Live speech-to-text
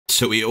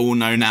So we all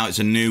know now it's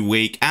a new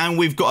week and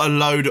we've got a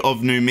load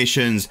of new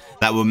missions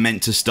that were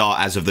meant to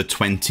start as of the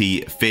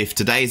 25th.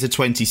 Today is the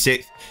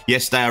 26th.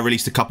 Yesterday I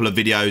released a couple of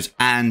videos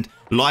and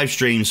live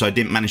streams, so I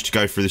didn't manage to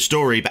go through the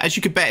story. But as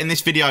you could bet, in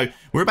this video,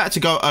 we're about to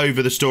go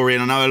over the story.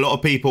 And I know a lot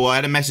of people, I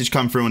had a message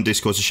come through on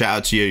Discord, so shout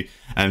out to you,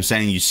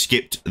 saying you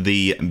skipped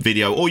the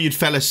video or you'd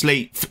fell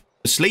asleep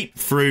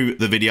through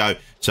the video.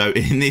 So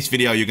in this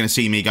video, you're going to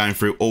see me going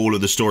through all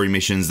of the story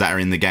missions that are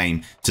in the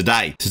game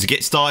today. So to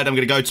get started, I'm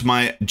going to go to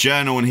my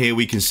journal, and here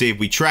we can see if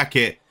we track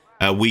it,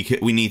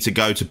 we need to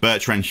go to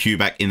Bertrand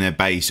Huback in their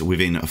base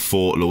within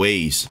Fort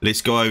Louise.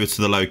 Let's go over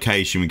to the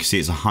location. We can see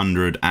it's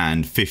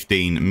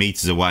 115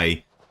 meters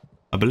away.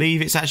 I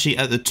believe it's actually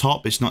at the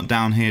top. It's not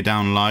down here,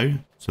 down low.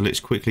 So let's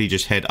quickly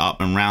just head up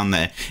and round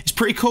there. It's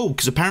pretty cool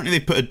because apparently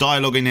they put a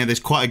dialogue in there. There's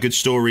quite a good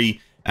story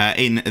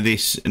in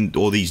this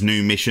or these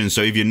new missions.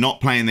 So if you're not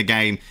playing the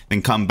game,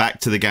 then come back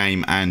to the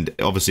game and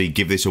obviously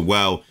give this a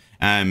whirl.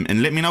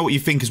 And let me know what you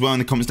think as well in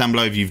the comments down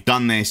below if you've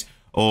done this,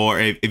 or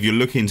if you're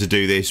looking to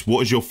do this.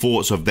 What is your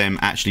thoughts of them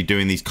actually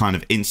doing these kind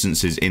of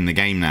instances in the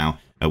game now,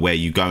 where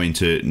you go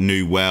into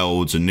new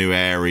worlds and new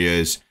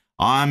areas?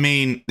 I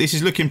mean, this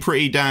is looking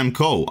pretty damn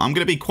cool. I'm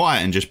going to be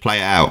quiet and just play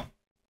it out.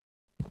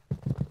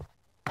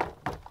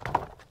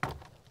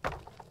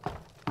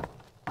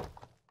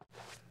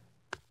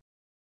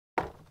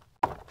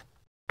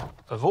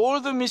 Of all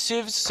the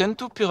missives sent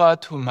to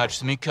pirates who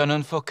matched me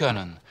cannon for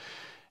cannon,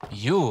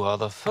 you are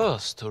the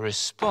first to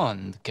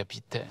respond,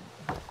 Capitaine.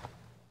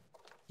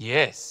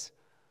 Yes,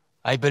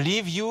 I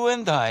believe you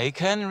and I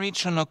can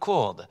reach an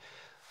accord,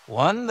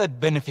 one that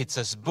benefits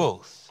us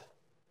both.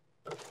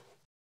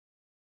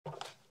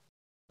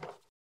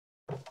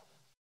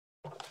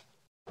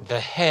 The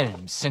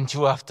Helm sent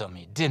you after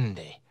me, didn't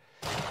they?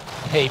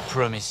 They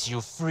promised you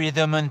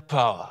freedom and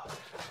power,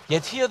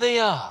 yet here they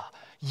are,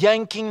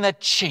 yanking that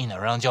chain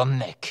around your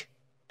neck.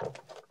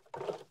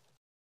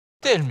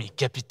 Tell me,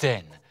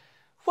 Capitaine,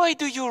 why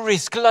do you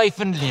risk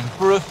life and limb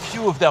for a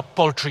few of their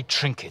paltry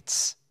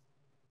trinkets?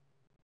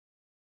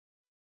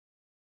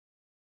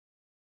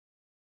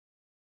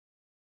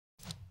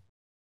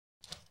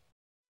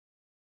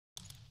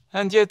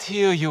 And yet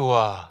here you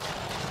are,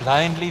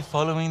 blindly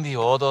following the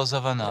orders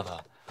of another.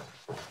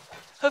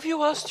 Have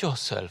you asked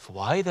yourself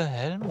why the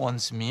Helm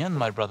wants me and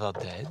my brother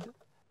dead?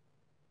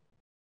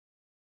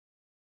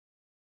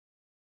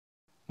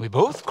 We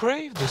both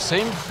crave the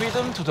same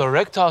freedom to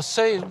direct our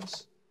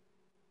sails.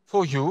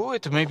 For you,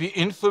 it may be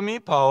infamy,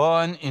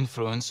 power, and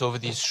influence over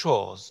these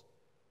shores.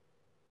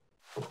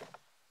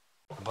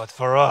 But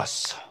for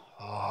us,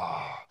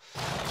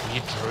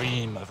 we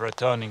dream of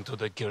returning to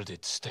the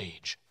gilded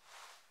stage.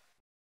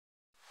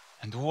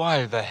 And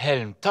while the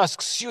Helm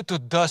tasks you to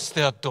dust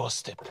their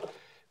doorstep,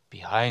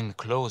 behind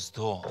closed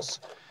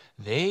doors,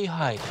 they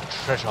hide a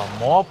treasure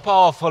more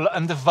powerful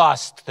and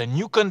vast than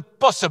you can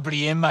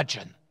possibly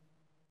imagine.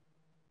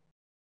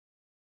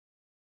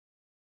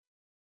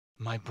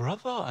 My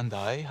brother and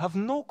I have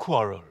no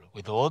quarrel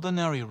with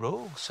ordinary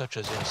rogues such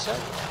as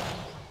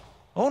yourself.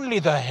 Only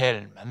the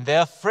Helm and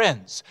their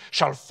friends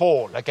shall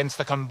fall against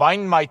the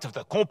combined might of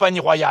the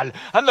Compagnie Royale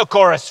and the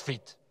Chorus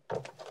fleet.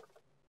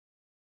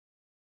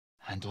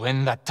 And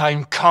when that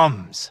time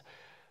comes,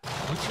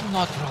 would you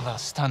not rather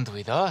stand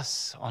with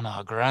us on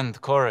our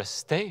grand chorus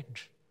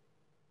stage?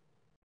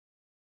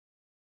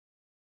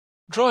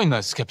 Join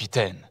us,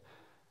 Capitaine.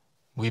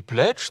 We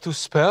pledge to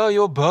spare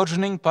your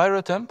burgeoning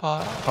pirate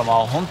empire from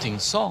our haunting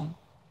song.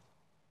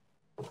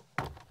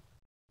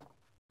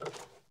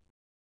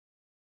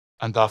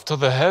 And after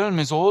the Helm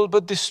is all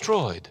but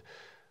destroyed,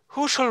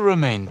 who shall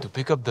remain to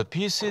pick up the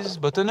pieces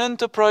but an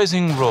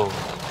enterprising rogue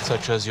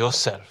such as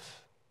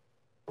yourself?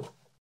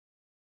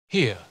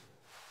 Here,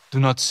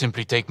 do not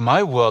simply take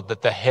my word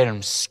that the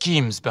Helm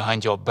schemes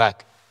behind your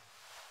back.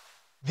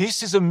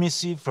 This is a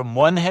missive from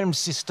one Helm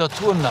sister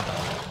to another,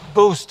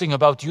 boasting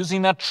about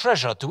using that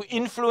treasure to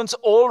influence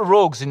all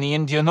rogues in the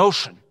Indian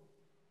Ocean.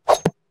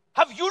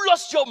 Have you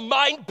lost your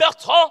mind,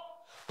 Bertrand?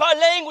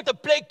 Parleying with the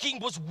Plague King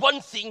was one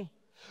thing.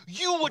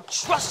 You would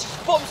trust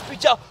his bomb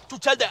splitter to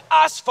tell their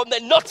ass from their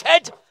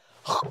knothead?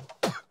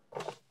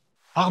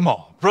 Armor,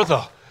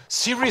 brother,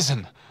 see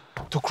reason.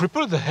 To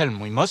cripple the Helm,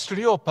 we must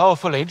lure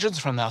powerful agents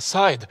from their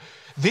side.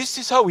 This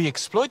is how we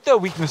exploit their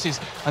weaknesses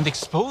and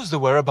expose the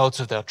whereabouts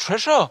of their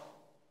treasure.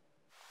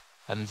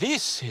 And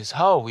this is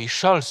how we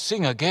shall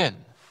sing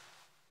again.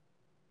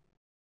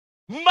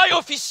 My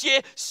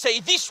officiers say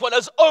this one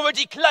has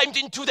already climbed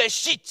into their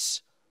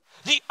shits.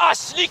 The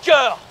ass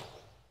liquor!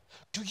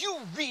 Do you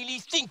really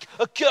think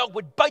a cur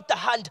would bite the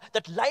hand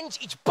that lines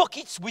its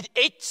pockets with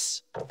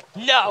it?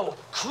 Now,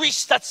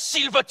 crease that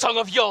silver tongue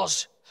of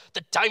yours.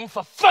 The time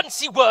for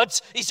fancy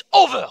words is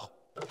over.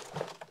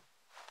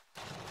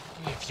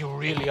 If you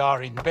really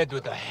are in bed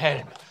with the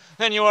Helm,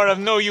 then you are of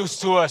no use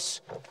to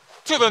us.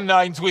 To the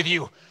nines with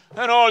you,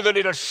 and all the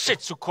little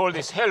shits who call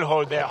this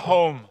hellhole their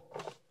home.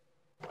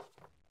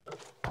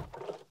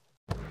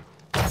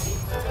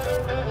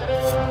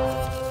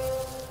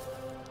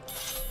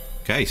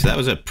 Okay, so that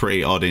was a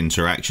pretty odd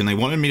interaction. They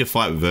wanted me to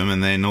fight with them,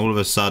 and then all of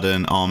a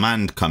sudden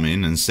Armand come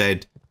in and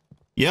said,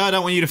 Yeah, I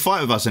don't want you to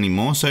fight with us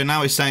anymore. So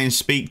now it's saying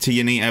speak to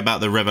Yanita about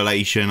the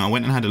revelation. I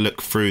went and had a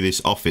look through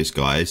this office,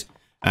 guys.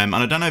 And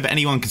I don't know if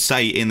anyone could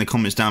say in the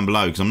comments down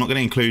below, because I'm not going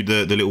to include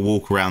the little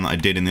walk around that I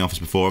did in the office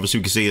before.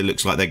 Obviously, we can see it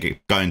looks like they're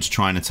going to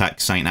try and attack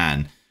St.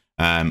 Anne.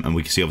 And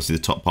we can see, obviously,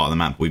 the top part of the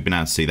map. We've been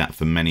able to see that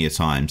for many a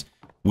times.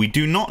 We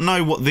do not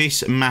know what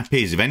this map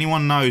is. If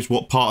anyone knows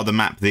what part of the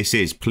map this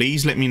is,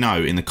 please let me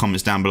know in the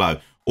comments down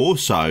below.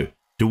 Also,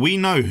 do we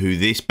know who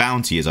this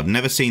bounty is? I've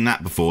never seen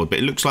that before, but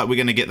it looks like we're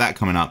going to get that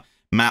coming up.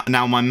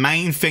 Now, my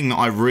main thing that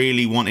I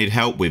really wanted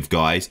help with,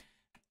 guys,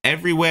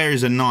 everywhere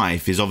is a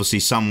knife is obviously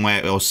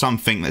somewhere or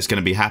something that's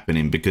going to be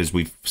happening, because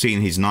we've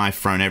seen his knife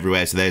thrown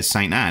everywhere. So there's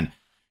St. Anne.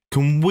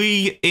 Can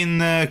we, in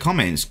the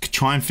comments,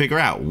 try and figure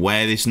out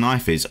where this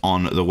knife is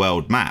on the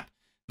world map?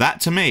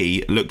 That, to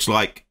me, looks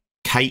like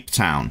Cape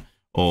Town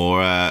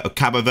or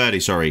Cabo Verde,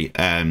 sorry.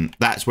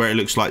 That's where it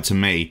looks like to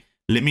me.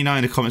 Let me know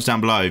in the comments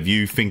down below if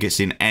you think it's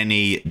in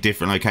any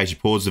different location.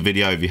 Pause the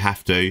video if you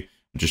have to.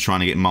 I'm just trying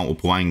to get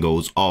multiple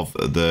angles of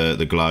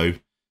the globe.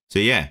 So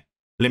yeah,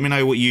 let me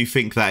know what you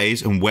think that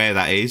is and where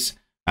that is.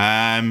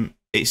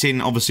 It's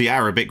in obviously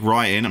Arabic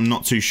writing. I'm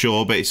not too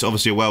sure, but it's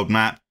obviously a world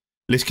map.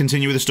 Let's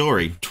continue with the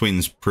story.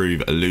 Twins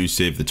prove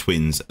elusive. The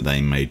twins, they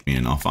made me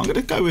an offer. I'm going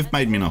to go with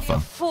made me an offer. A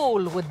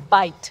fool would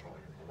bite.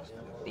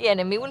 The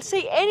enemy will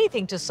say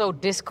anything to sow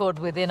discord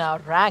within our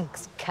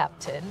ranks,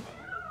 Captain.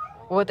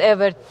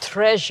 Whatever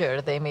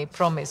treasure they may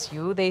promise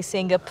you, they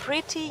sing a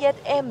pretty yet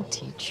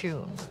empty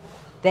tune.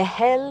 The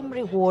helm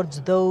rewards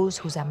those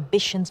whose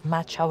ambitions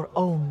match our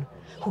own,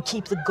 who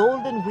keep the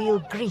golden wheel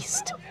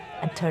greased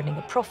and turning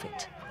a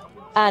profit.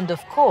 And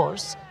of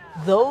course,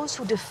 those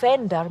who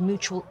defend our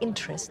mutual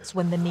interests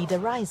when the need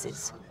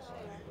arises.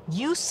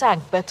 You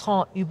sank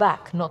Bertrand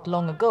Hubac not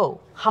long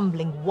ago,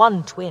 humbling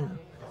one twin.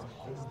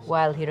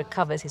 While he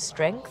recovers his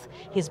strength,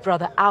 his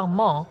brother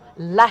Armand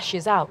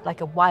lashes out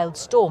like a wild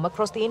storm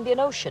across the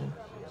Indian Ocean.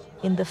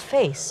 In the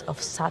face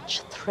of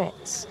such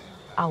threats,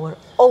 our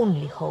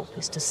only hope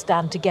is to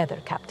stand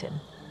together, Captain.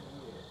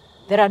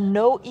 There are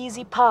no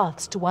easy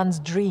paths to one's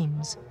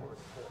dreams.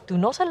 Do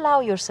not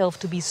allow yourself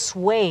to be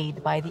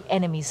swayed by the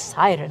enemy's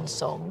siren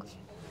song.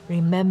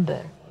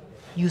 Remember,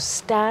 you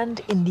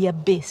stand in the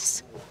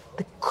abyss,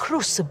 the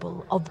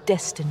crucible of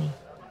destiny.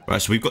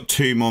 Right, so we've got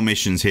 2 more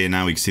missions here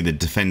now. We can see the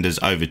Defender's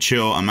Overture.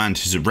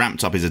 Amantis have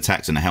ramped up his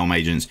attacks on the Helm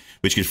agents,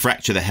 which could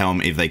fracture the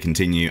Helm if they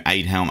continue.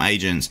 Aid Helm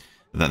agents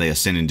that they are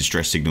sending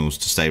distress signals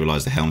to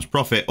stabilize the Helm's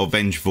profit, or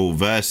Vengeful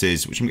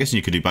Verses, which I'm guessing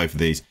you could do both of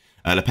these.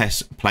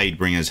 Lepes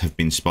Plaguebringers have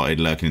been spotted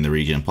lurking in the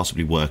region and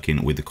possibly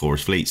working with the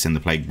Chorus fleet. Send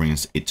the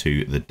Plaguebringers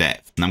to the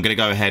depth. And I'm going to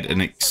go ahead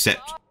and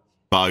accept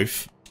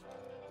both.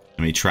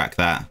 Let me track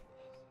that.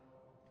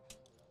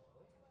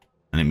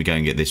 And let me go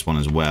and get this one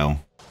as well.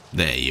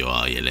 There you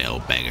are, you little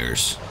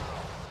beggars.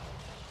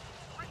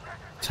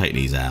 Take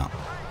these out.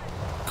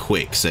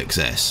 Quick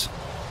success.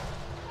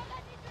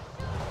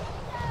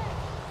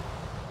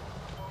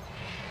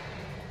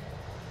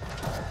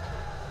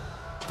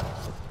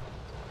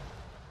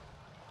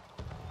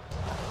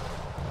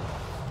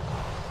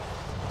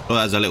 Well,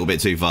 that was a little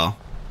bit too far.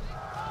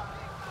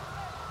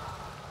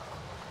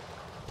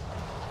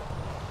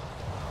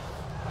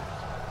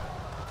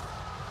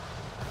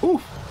 Ooh.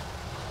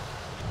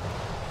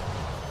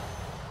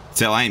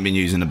 So I ain't been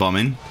using the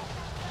bombing.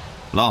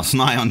 Last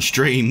night on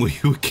stream, we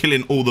were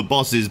killing all the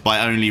bosses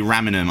by only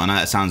ramming them. I know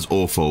that sounds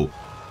awful,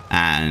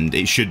 and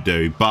it should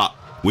do, but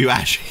we were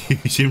actually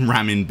using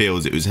ramming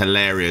builds. It was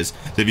hilarious.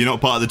 So if you're not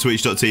part of the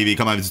twitch.tv,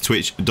 come over to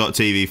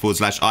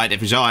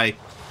twitch.tv/iDefishI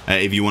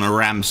if you want to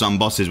ram some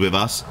bosses with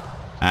us.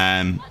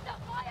 And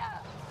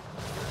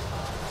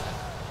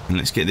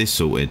let's get this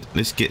sorted.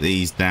 Let's get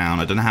these down.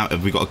 I don't know how,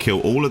 have we got to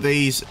kill all of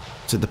these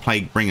to the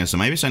Plaguebringer? So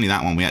maybe it's only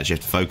that one we actually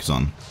have to focus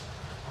on.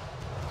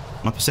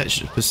 My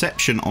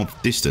perception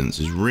of distance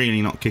is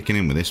really not kicking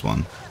in with this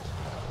one.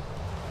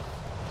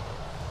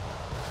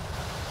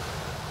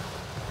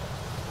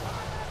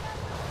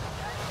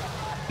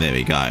 There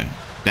we go.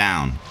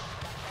 Down.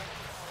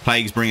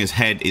 Plaguebringer's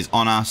head is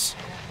on us.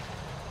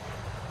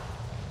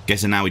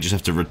 Guessing now we just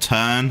have to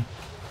return.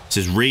 It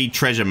says read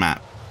treasure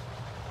map.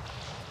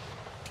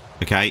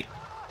 Okay.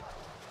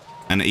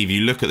 And if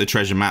you look at the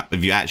treasure map,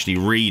 if you actually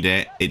read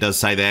it, it does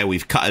say there,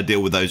 we've cut a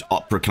deal with those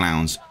opera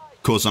clowns.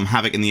 Cause some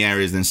havoc in the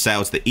areas, then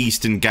sail to the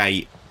Eastern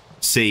Gate,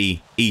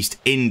 see East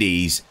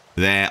Indies.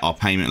 There are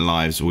payment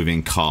lives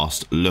within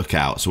Cast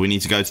Lookout. So we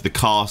need to go to the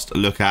Cast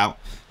Lookout.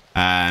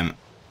 And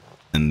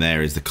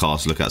there is the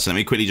Cast Lookout. So let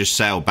me quickly just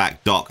sail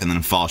back dock and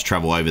then fast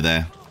travel over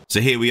there.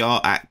 So here we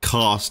are at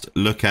Cast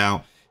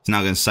Lookout. It's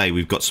now going to say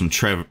we've got some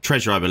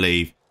treasure, I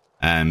believe.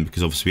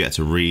 Because obviously we had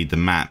to read the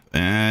map.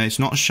 It's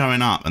not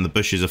showing up and the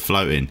bushes are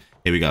floating.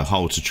 Here we go,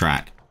 hold to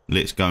track.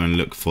 Let's go and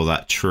look for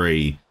that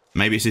tree.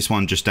 Maybe it's this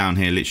one just down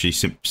here, literally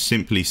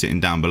simply sitting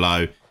down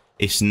below.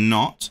 It's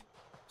not.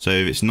 So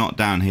if it's not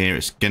down here,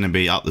 it's going to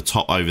be up the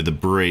top over the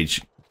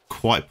bridge.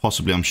 Quite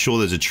possibly. I'm sure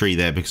there's a tree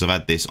there because I've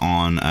had this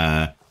on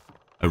a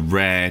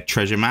rare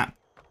treasure map.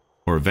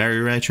 Or a very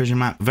rare treasure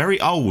map.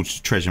 Very old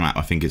treasure map,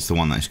 I think it's the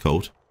one that it's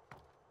called.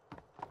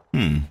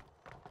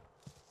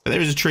 But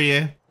there is a tree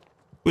here.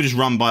 We'll just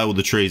run by all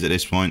the trees at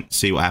this point,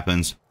 see what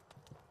happens.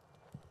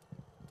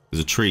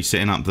 There's a tree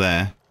sitting up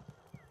there.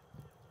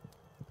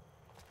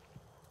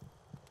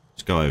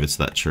 Let's go over to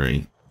that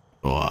tree.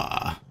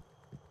 Oh,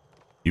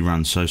 you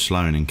run so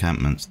slow in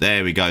encampments.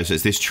 There we go. So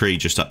it's this tree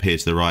just up here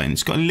to the right, and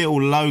it's got a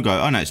little logo.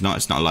 Oh no, it's not.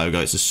 It's not a logo.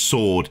 It's a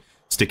sword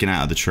sticking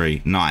out of the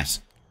tree.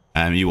 Nice.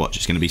 You watch.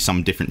 It's going to be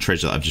some different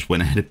treasure that I've just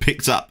went ahead and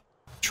picked up.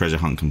 Treasure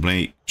hunt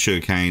complete.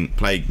 Sugarcane,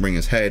 plague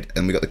bringer's head,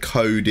 and we got the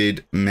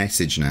coded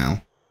message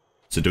now.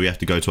 So do we have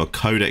to go to our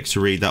codex to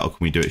read that, or can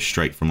we do it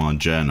straight from our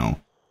journal?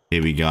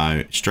 Here we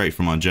go. Straight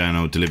from our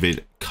journal.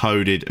 Delivered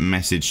coded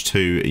message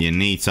to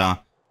Yanita.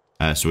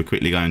 So we'll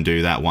quickly go and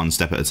do that one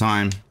step at a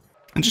time.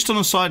 And just on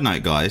a side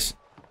note, guys,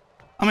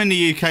 I'm in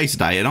the UK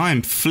today and I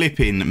am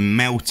flipping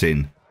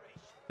melting.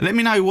 Let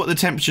me know what the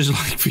temperature's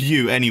like for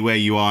you anywhere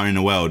you are in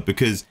the world,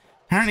 because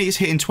apparently it's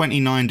hitting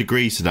 29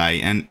 degrees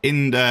today, and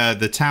in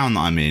the town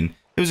that I'm in,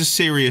 there was a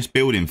serious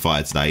building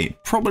fire today,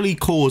 probably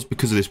caused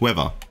because of this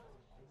weather.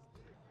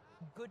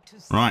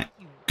 Right,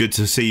 good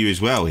to see you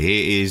as well.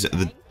 Here is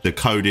the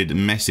coded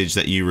message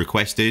that you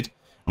requested.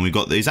 And we've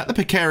got, is that the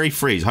Picari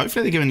Freeze?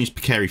 Hopefully they're giving us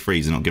Picari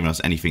Freeze and not giving us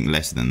anything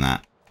less than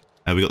that.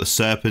 We've got the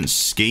Serpent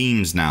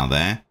Schemes now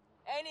there.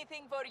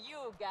 Anything for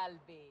you,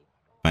 Galbi.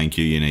 Thank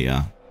you,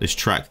 Yanita. Let's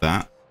track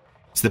that.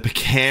 It's the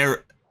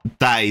Picari.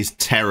 That is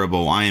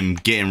terrible. I am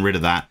getting rid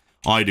of that.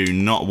 I do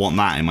not want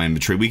that in my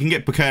inventory. We can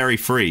get Picari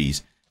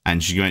Freeze.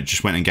 And she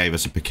just went and gave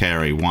us a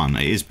Picari 1.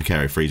 It is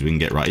Picari Freeze we can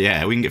get, right?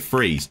 Yeah, we can get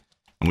Freeze.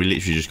 And we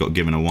literally just got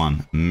given a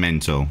 1.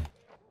 Mental.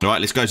 All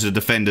right, let's go to the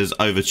Defender's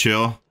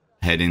Overture.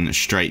 Heading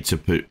straight to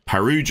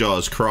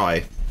Perugia's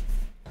Cry.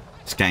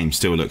 This game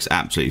still looks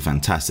absolutely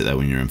fantastic though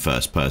when you're in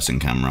first person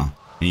camera.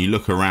 And you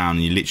look around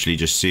and you literally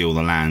just see all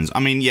the lands.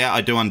 I mean, yeah,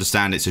 I do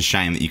understand it's a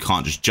shame that you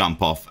can't just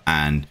jump off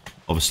and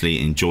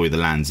obviously enjoy the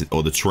lands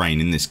or the terrain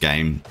in this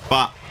game.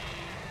 But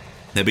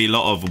there'll be a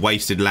lot of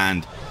wasted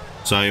land.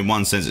 So in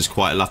one sense, it's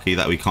quite lucky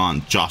that we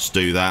can't just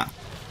do that.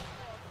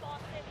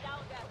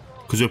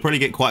 Because we'll probably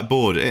get quite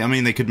bored. I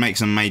mean, they could make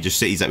some major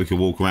cities that we could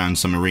walk around,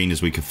 some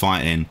arenas we could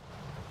fight in.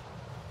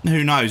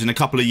 Who knows, in a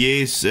couple of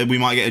years we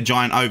might get a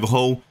giant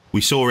overhaul.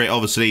 We saw it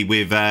obviously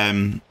with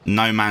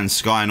No Man's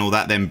Sky and all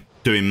that, them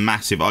doing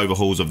massive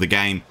overhauls of the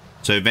game.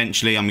 So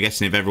eventually I'm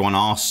guessing if everyone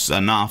asks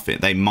enough,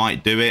 they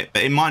might do it,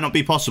 but it might not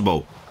be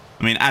possible.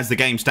 I mean, as the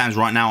game stands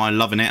right now, I'm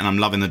loving it and I'm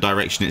loving the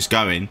direction it's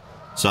going.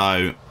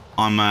 So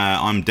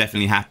I'm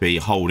definitely happy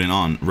holding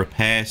on.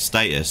 Repair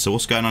status. So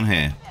what's going on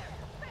here?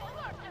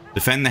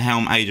 Defend the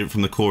Helm Agent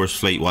from the Chorus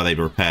Fleet while they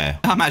repair.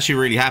 I'm actually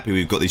really happy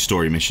we've got these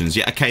story missions.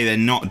 Yeah, okay, they're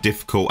not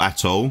difficult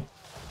at all.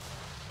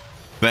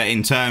 But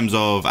in terms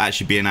of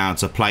actually being able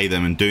to play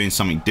them and doing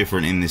something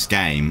different in this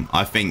game,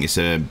 I think it's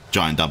a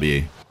giant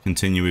W.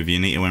 Continue with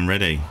Yanita when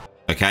ready.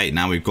 Okay,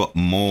 now we've got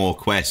more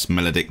quests,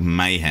 Melodic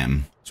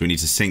Mayhem. So we need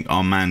to sync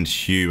our man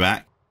Hugh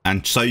back.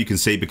 And so you can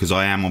see, because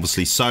I am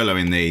obviously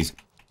soloing these,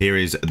 here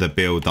is the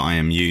build that I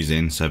am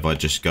using. So if I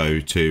just go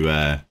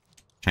to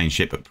change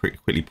ship, but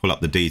quickly pull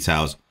up the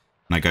details.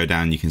 And I go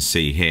down, you can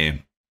see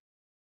here,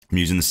 I'm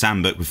using the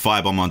Sandbook with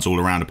firebomb mods all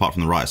around, apart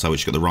from the right side,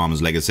 which got the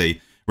Rama's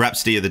Legacy,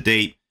 Rhapsody of the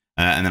Deep,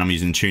 and then I'm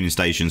using tuning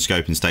station,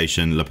 scoping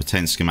station, Le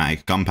Potence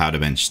schematic, gunpowder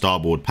bench,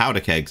 starboard,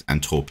 powder kegs,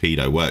 and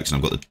torpedo works.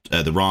 And I've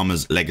got the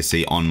Rama's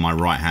Legacy on my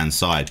right hand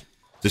side.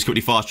 Just quickly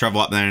fast travel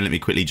up there and let me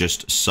quickly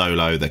just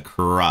solo the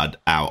crud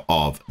out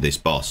of this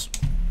boss.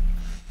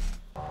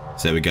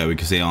 So there we go, we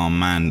can see our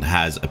man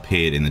has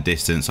appeared in the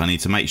distance. I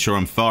need to make sure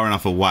I'm far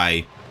enough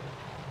away.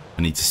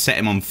 I need to set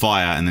him on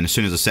fire, and then as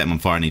soon as I set him on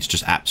fire, I need to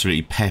just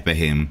absolutely pepper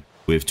him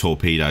with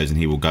torpedoes, and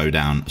he will go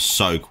down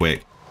so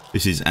quick.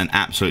 This is an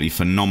absolutely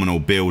phenomenal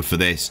build for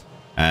this.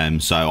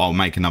 So I'll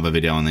make another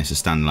video on this, a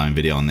standalone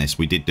video on this.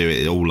 We did do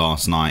it all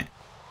last night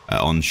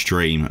on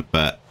stream,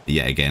 but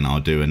yet again, I'll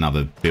do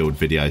another build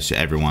video so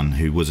everyone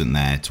who wasn't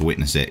there to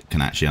witness it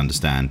can actually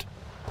understand.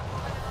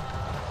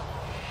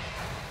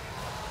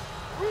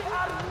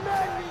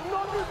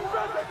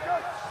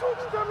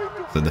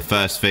 So the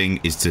first thing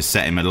is to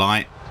set him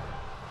alight.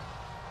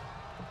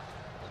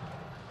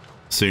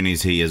 As soon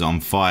as he is on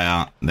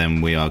fire,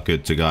 then we are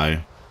good to go.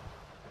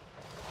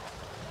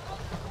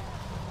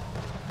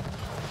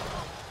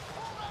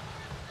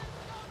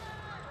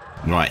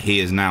 Right, he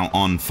is now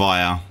on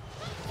fire.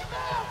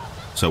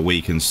 So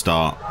we can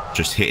start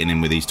just hitting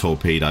him with these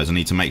torpedoes. I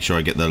need to make sure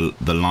I get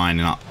the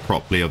lining up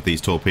properly of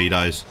these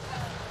torpedoes.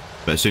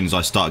 But as soon as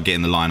I start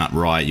getting the line up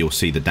right, you'll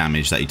see the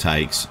damage that he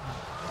takes.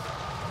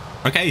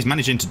 Okay, he's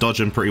managing to dodge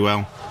them pretty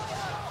well.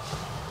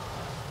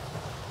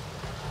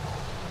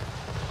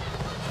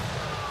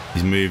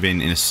 He's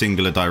moving in a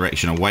singular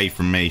direction away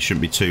from me.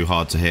 Shouldn't be too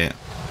hard to hit.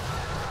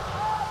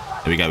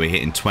 There we go. We're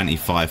hitting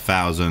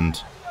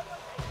 25,000.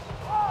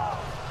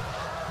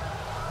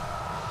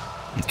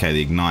 Okay,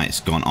 the ignite's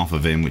gone off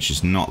of him, which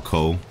is not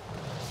cool.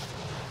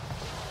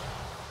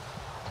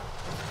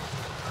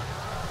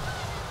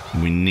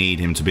 We need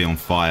him to be on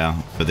fire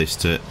for this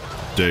to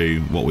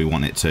do what we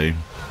want it to.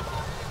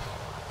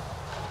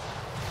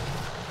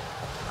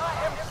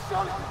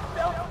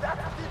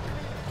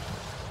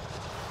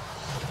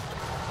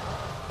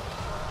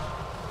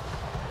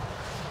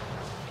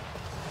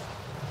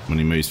 When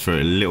he moves through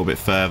it a little bit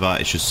further,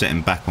 it should set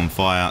him back on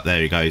fire.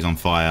 There you go, he's on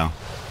fire.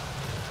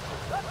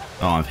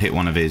 Oh, I've hit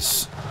one of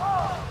his...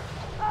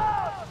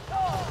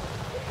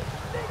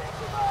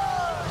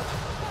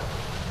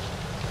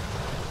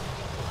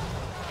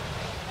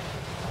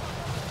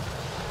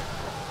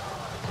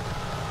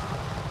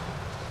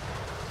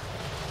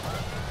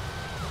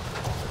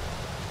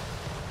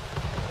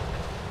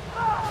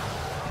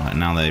 Right,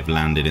 now they've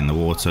landed in the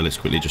water. Let's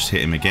quickly just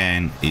hit him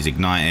again. He's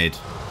ignited.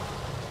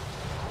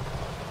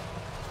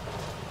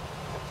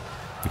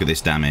 Look at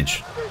this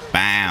damage.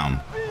 Bam!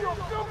 You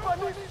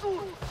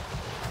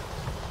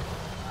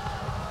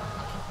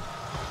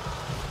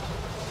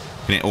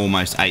can hit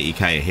almost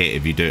 80k a hit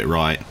if you do it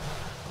right.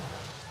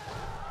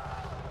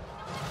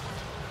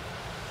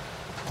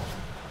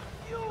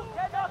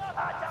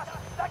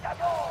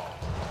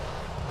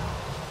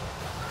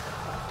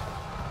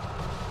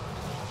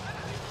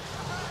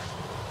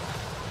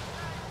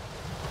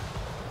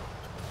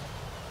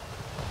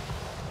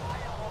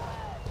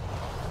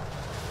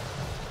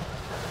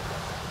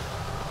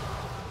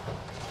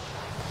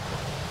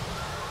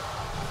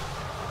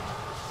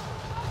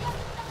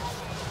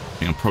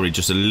 I'm probably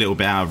just a little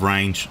bit out of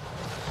range.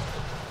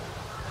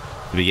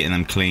 We'll be getting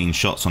them clean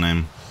shots on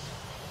him.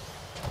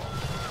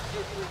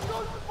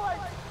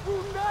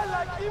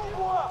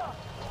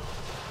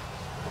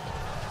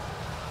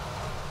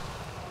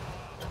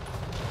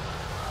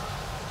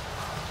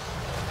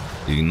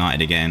 He's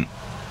ignited again.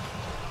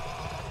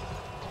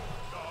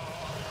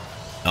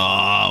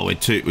 Oh, we're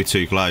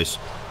too close.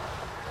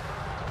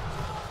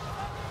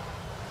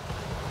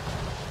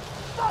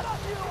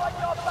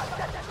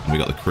 We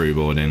got the crew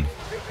boarding.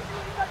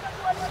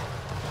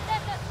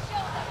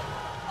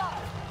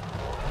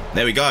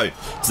 There we go.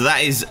 So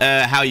that is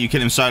how you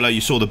kill him solo. You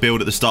saw the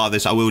build at the start of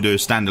this. I will do a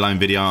standalone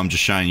video. I'm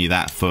just showing you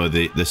that for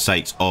the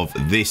sakes of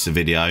this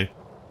video.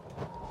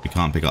 We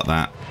can't pick up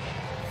that.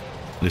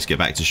 Let's get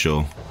back to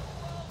shore.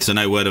 So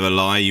no word of a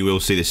lie, you will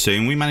see this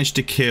soon. We managed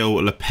to kill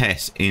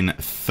Lepes in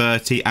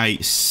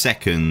 38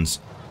 seconds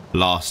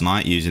last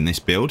night using this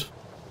build.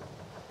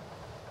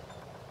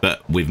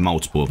 But with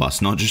multiple of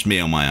us, not just me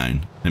on my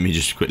own. Let me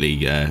just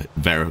quickly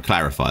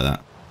clarify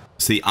that.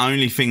 So the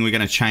only thing we're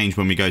going to change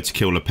when we go to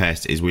kill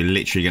Lepes is we're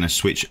literally going to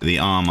switch the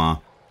armor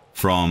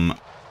from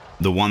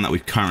the one that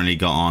we've currently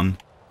got on,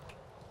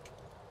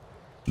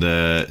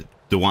 the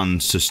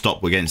ones to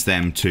stop against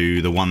them,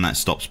 to the one that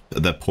stops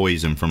the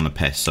poison from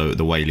Lepes, so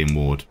the Wailing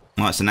Ward.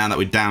 Alright, so now that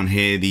we're down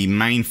here, the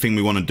main thing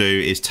we want to do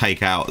is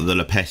take out the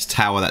Lepes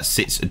tower that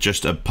sits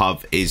just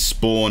above his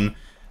spawn.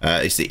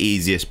 It's the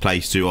easiest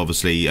place to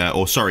obviously,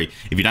 or sorry,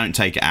 if you don't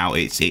take it out,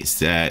 it's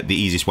the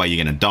easiest way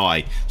you're going to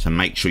die. So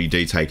make sure you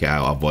do take it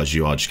out, otherwise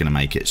you are just going to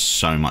make it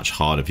so much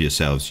harder for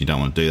yourselves. You don't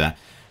want to do that.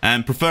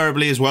 And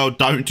preferably as well,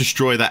 don't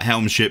destroy that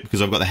helm ship,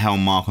 because I've got the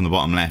helm mark on the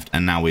bottom left,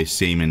 and now we're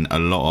seeing a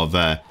lot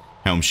of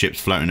helm ships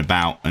floating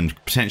about and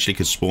potentially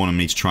could spawn on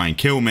me to try and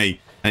kill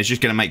me. And it's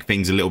just going to make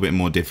things a little bit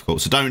more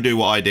difficult. So don't do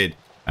what I did.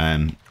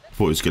 Thought it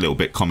was a little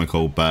bit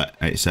comical, but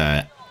it's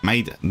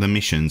made the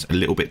missions a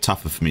little bit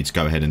tougher for me to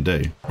go ahead and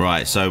do.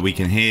 Right, so we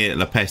can hear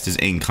Lepes is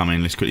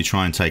incoming. Let's quickly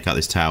try and take out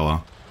this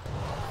tower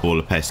before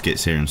Lepes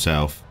gets here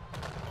himself.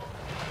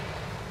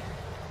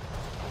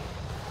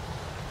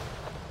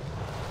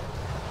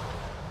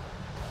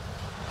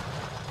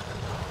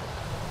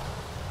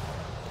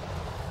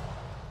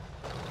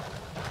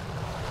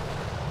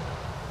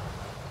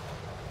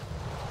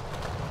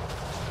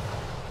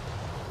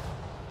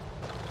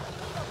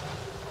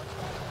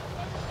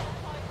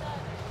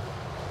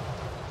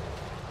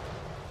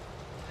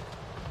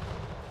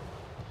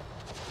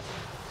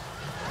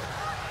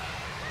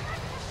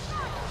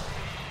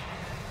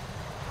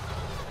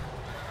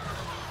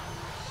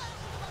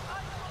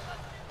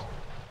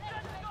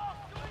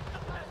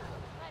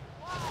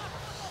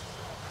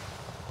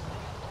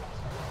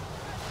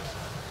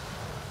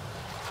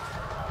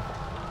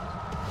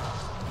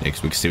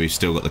 Because we can see we've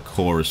still got the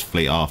Chorus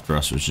fleet after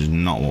us, which is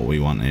not what we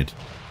wanted.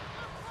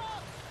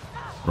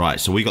 Right,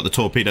 so we got the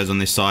torpedoes on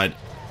this side.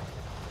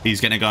 He's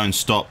going to go and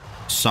stop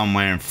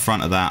somewhere in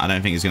front of that. I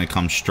don't think he's going to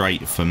come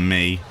straight for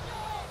me.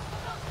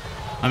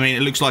 I mean,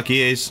 it looks like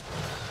he is.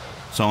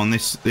 So on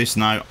this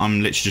note,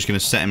 I'm literally just going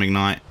to set him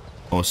ignite,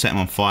 or set him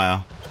on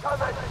fire.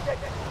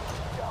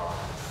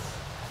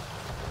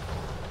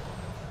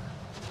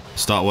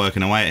 Start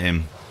working away at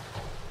him.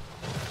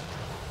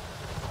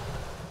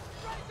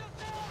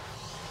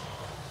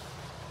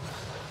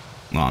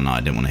 Oh no, I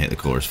didn't want to hit the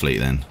Chorus fleet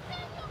then.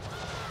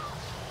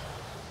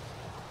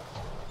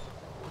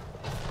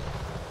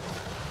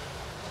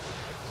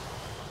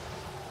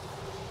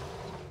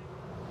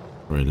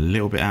 We're a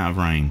little bit out of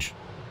range.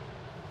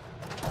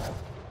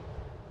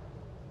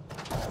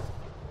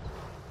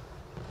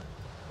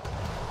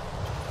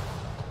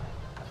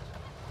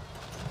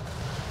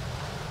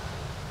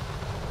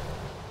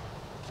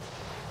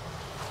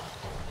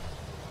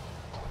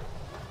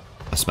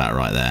 That's about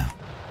right there.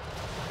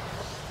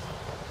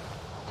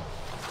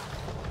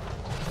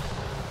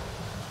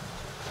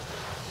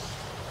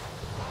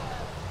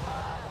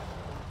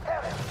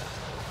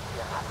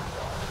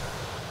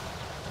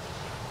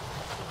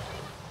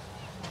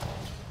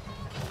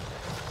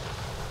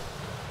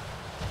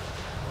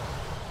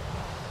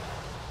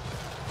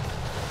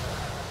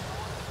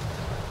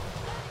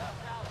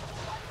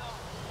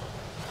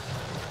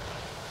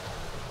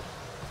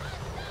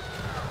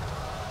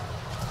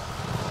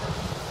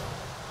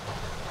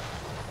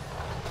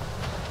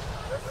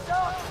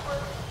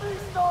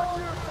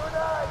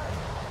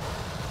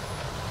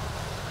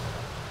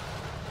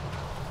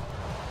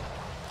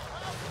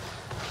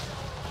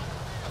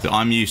 So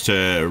I'm used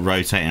to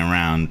rotating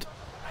around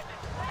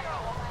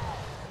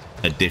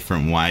a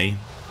different way.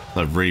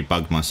 I've really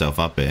bugged myself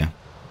up here.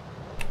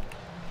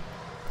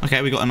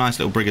 Okay, we got a nice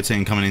little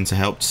brigantine coming in to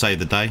help to save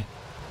the day.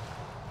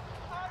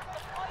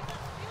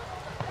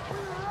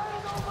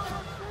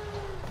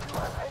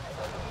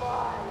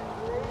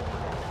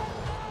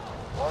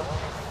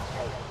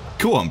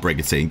 Go on,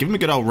 brigantine. Give him a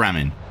good old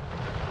ramming.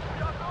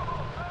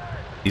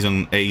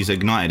 He's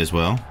ignited as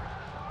well.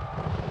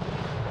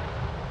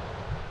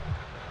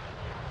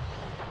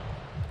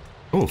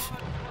 Oof.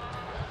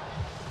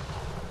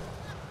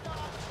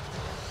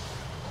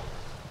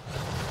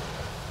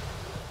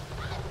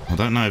 I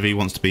don't know if he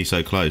wants to be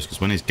so close,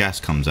 because when his gas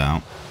comes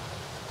out,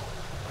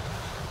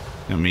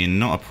 I mean,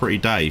 not a pretty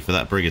day for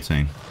that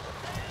brigantine.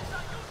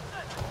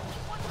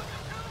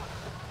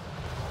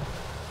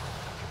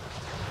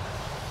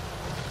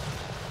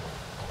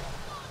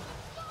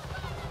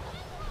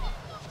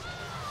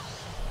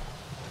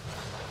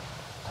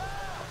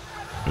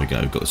 There we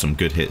go, got some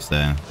good hits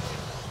there.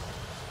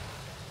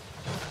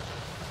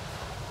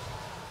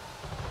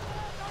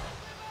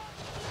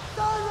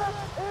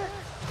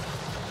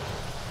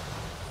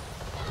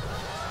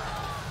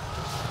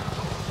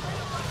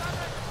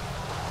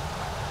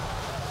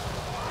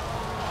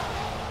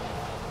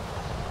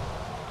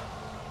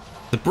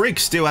 The brig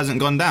still hasn't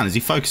gone down. Is he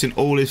focusing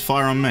all his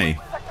fire on me?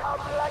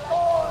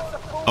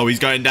 Oh, he's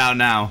going down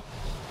now.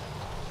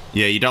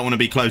 Yeah, you don't want to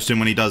be close to him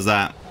when he does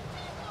that.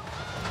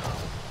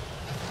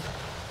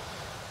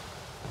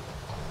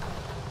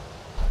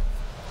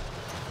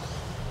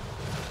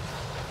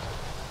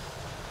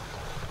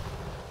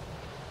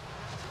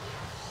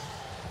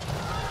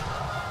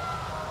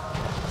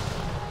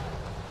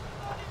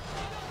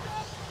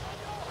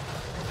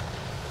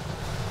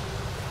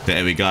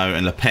 There we go,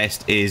 and the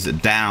pest is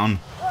down.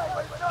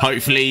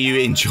 Hopefully you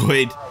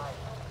enjoyed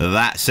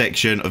that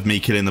section of me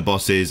killing the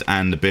bosses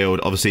and the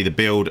build. Obviously the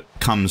build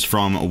comes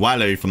from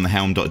Wallu from the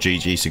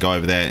helm.gg, so go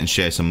over there and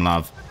share some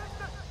love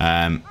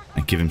and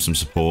give him some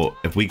support.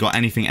 If we got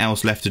anything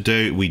else left to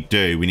do, we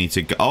do. We need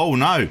to go. Oh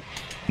no,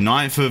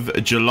 9th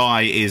of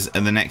July is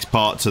the next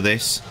part to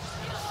this.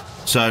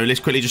 So let's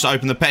quickly just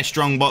open the Pest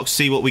Strong box,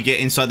 see what we get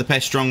inside the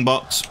Pest Strong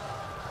box.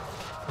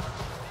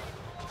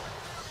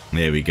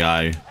 There we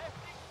go.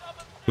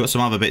 We've got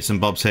some other bits and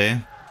bobs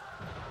here.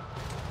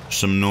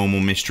 Some normal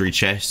mystery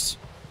chests.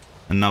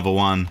 Another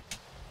one.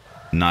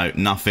 No,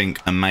 nothing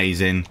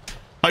amazing.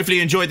 Hopefully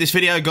you enjoyed this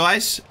video,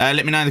 guys.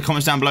 Let me know in the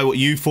comments down below what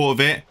you thought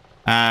of it.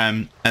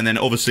 And then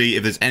obviously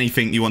if there's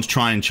anything you want to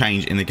try and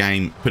change in the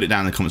game, put it down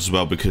in the comments as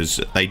well, because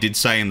they did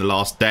say in the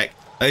last deck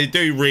they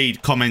do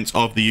read comments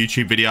of the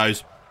YouTube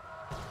videos.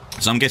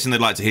 So I'm guessing they'd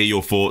like to hear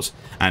your thoughts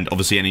and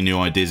obviously any new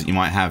ideas that you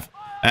might have.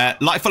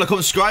 Like, follow,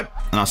 comment, subscribe,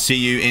 and I'll see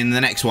you in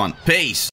the next one. Peace.